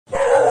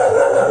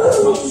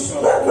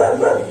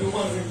you're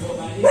wondering what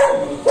that is,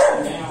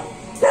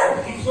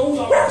 now, it's all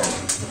up.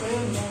 It's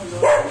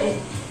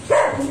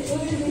all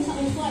going to be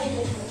something slightly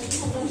different.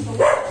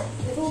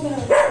 It's all going to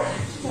be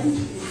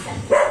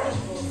separate.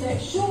 So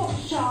it's short,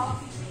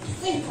 sharp,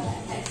 simple,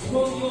 effective.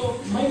 Well, you're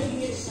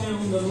making it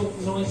sound a lot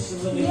nicer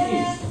than it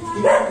Yeah. is.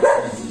 Give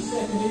 20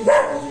 seconds,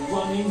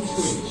 run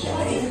into each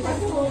other.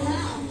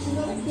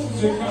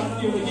 So can't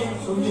do it again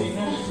for a minute.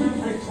 Now, just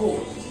press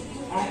pause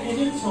at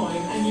any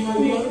time, and you know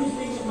the only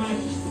thing that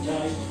matters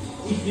today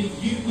is that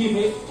you give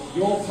it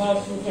your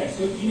personal best.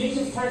 So if you need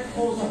to press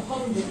pause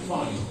 100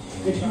 times,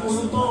 if you want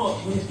to march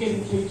when it's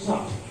getting too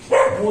tough,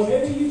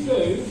 whatever you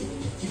do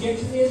to get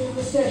to the end of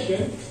the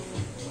session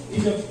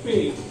is a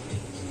big,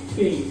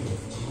 big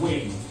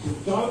win. So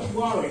don't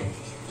worry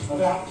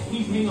about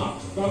keeping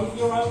up. Go at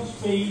your own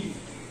speed,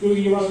 do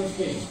your own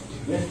thing.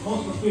 Let's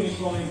cross the finish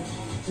line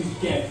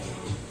together.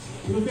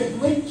 A little bit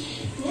of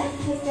reach. Yeah,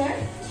 let's go.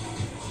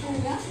 There we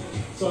go.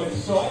 Side to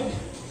side.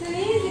 So the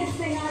easiest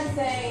thing I'd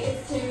say is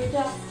to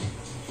just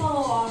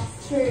follow us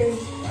through it.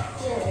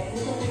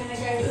 Because we're going to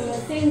go from a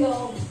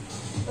single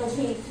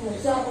repeat to a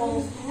double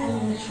and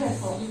then a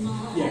triple.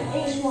 Yeah. And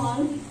each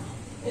one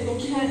is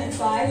alternate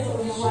sides, but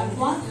we're going to work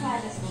one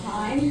side at a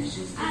time. And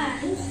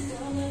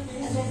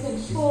as I said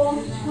before,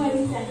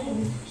 20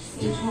 seconds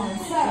each one.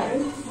 So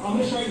I'm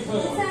going to show you the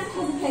first one. that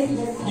has a place of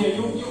it. Yeah,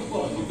 you'll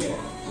follow, you'll get it.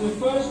 So the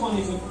first one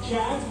is a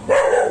jab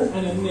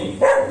and a knee.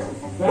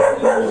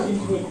 That goes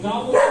into a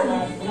double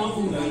jab,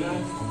 double knee,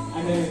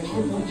 and then a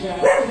triple jab,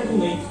 triple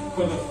knee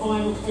for the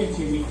final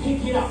 20. We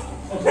pick it up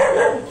as we go.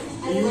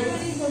 Are you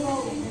ready?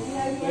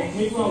 Then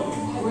keep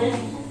rolling. 3,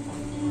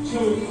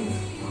 2,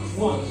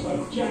 1. So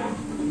jab,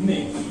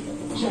 knee,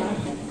 so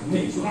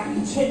that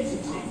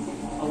intensity,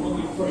 I want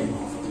you to bring.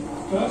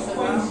 First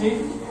 20,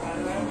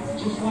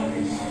 just like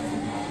this.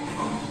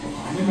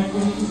 And then that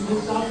goes into the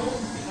double,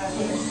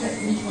 for the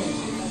second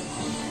 20.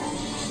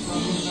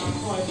 About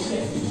 5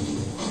 seconds.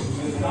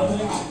 And double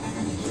it up.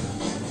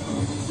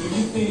 Do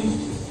your thing,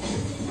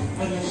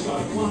 and let's go.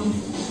 1,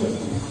 2,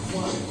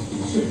 1,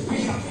 2.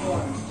 Pick up the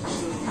line.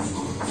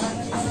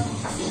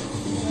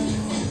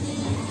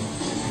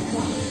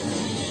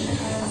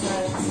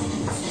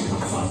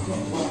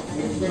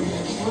 Let's bring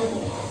that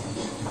triple.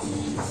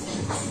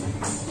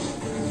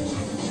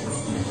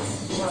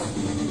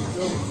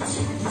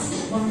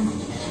 1,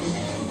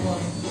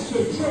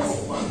 2, triple.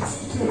 1,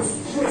 2,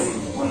 3.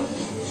 1,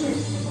 2,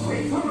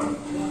 3. Come on.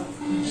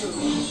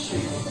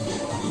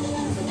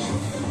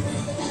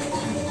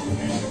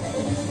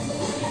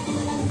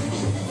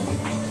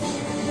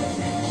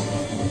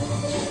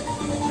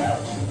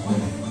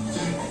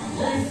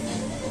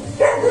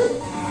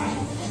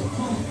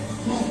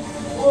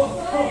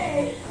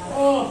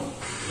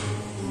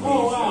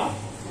 Oh wow.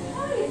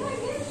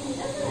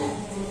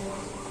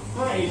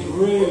 That is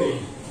really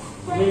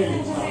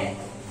tough.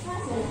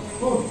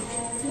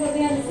 You've got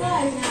the other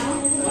side now.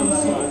 Other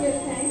side. Good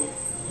thing.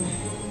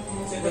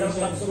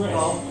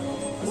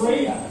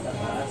 3,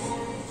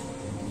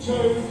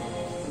 2,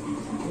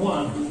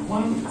 1. 1,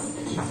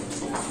 2.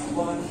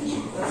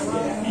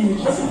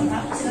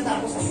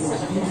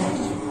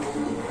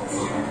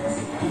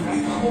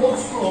 Core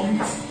strong,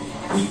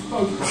 we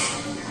focus.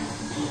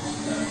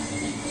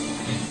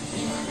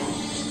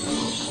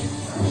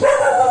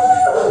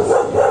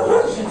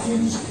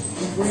 Seconds,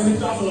 we're going to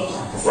double up.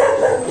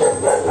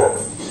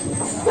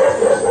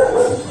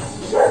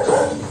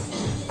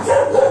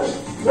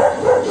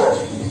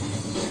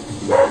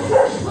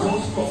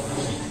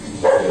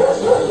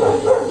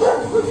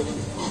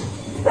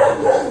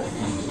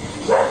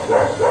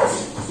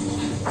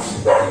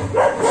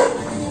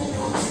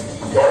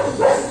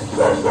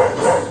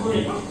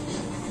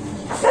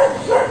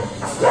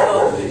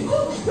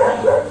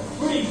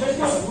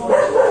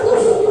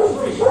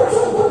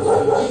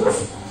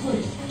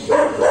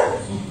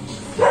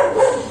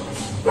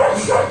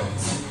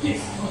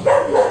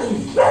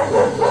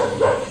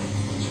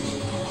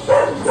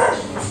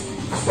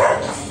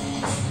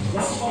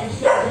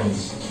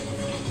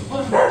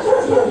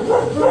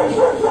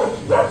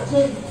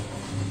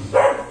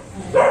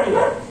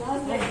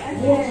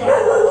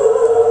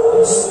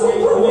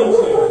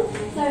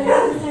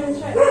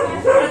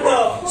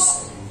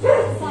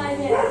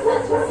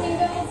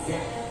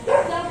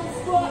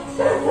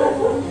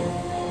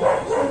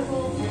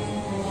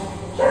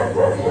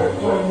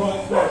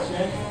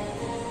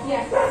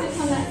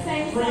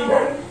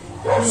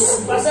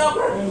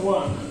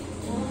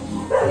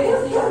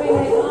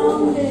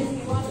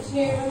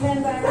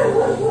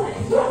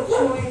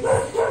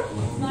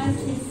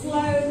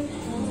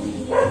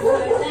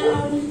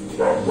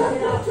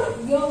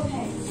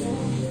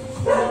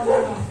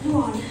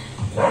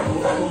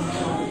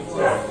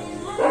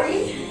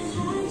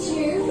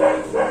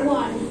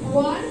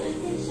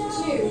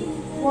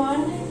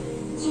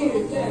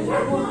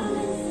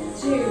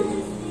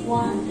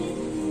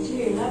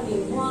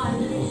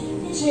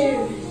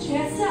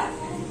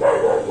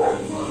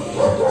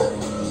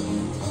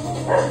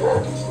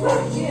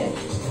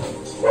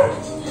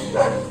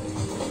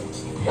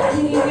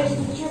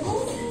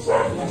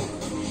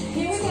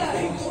 Here we go.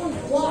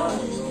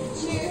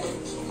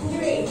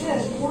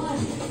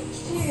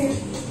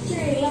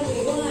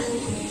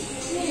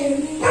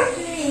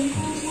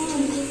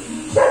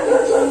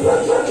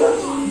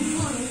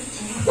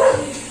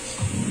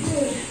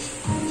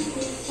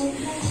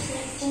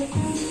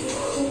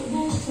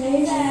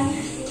 Stay there.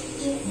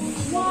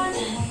 1,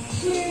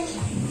 2,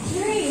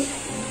 3.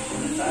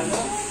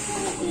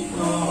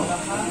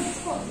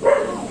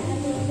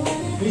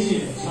 This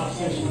is a tough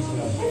session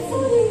today. It's so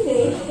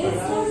easy.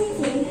 It's so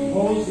easy.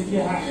 Pause if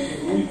you have to.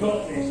 We've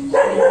got this.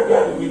 Stay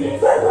together with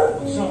it. I'm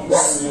suffering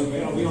a little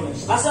bit, I'll be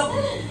honest. That's up. You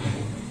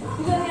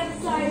go the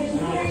other side in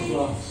Now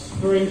it's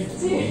 3, like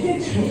 3,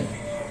 2,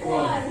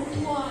 1,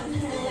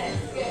 and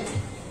lift. Good.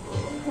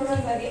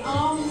 Remember, the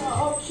arms are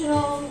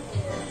optional.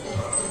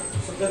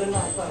 Right,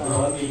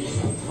 need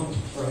some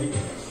concentrate.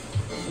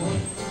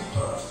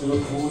 Still a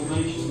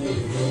coordination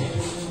needed here.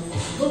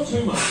 Not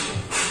too much.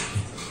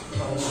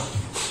 Not enough.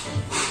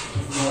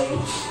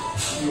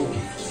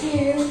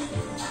 2,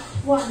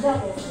 1,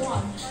 double.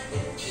 1,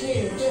 2,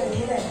 good.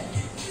 Lift.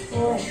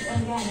 Lift.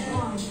 And again.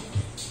 1,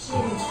 2,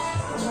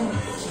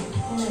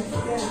 lift.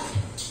 Good.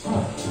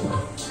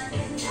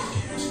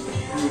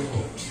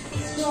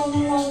 Strong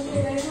and long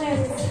through those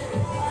legs.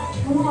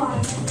 Come on.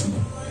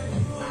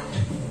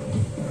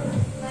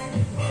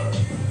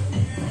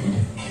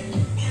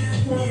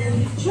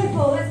 Lovely.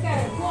 Triple, let's go.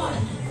 1,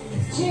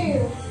 2,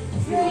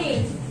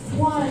 3.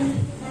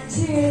 1,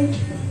 2,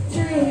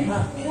 3.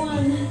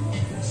 1,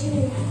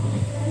 2,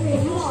 3.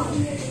 Come on.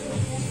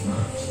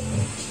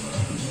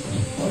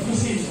 Like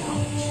this is now.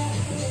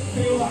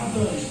 Feel that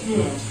burn.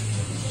 Good.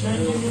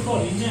 Changing your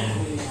body now.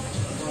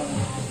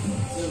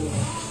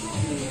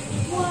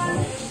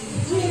 1,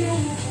 2,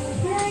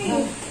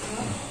 3.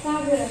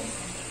 Fabulous.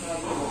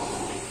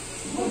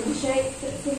 Take the shapes.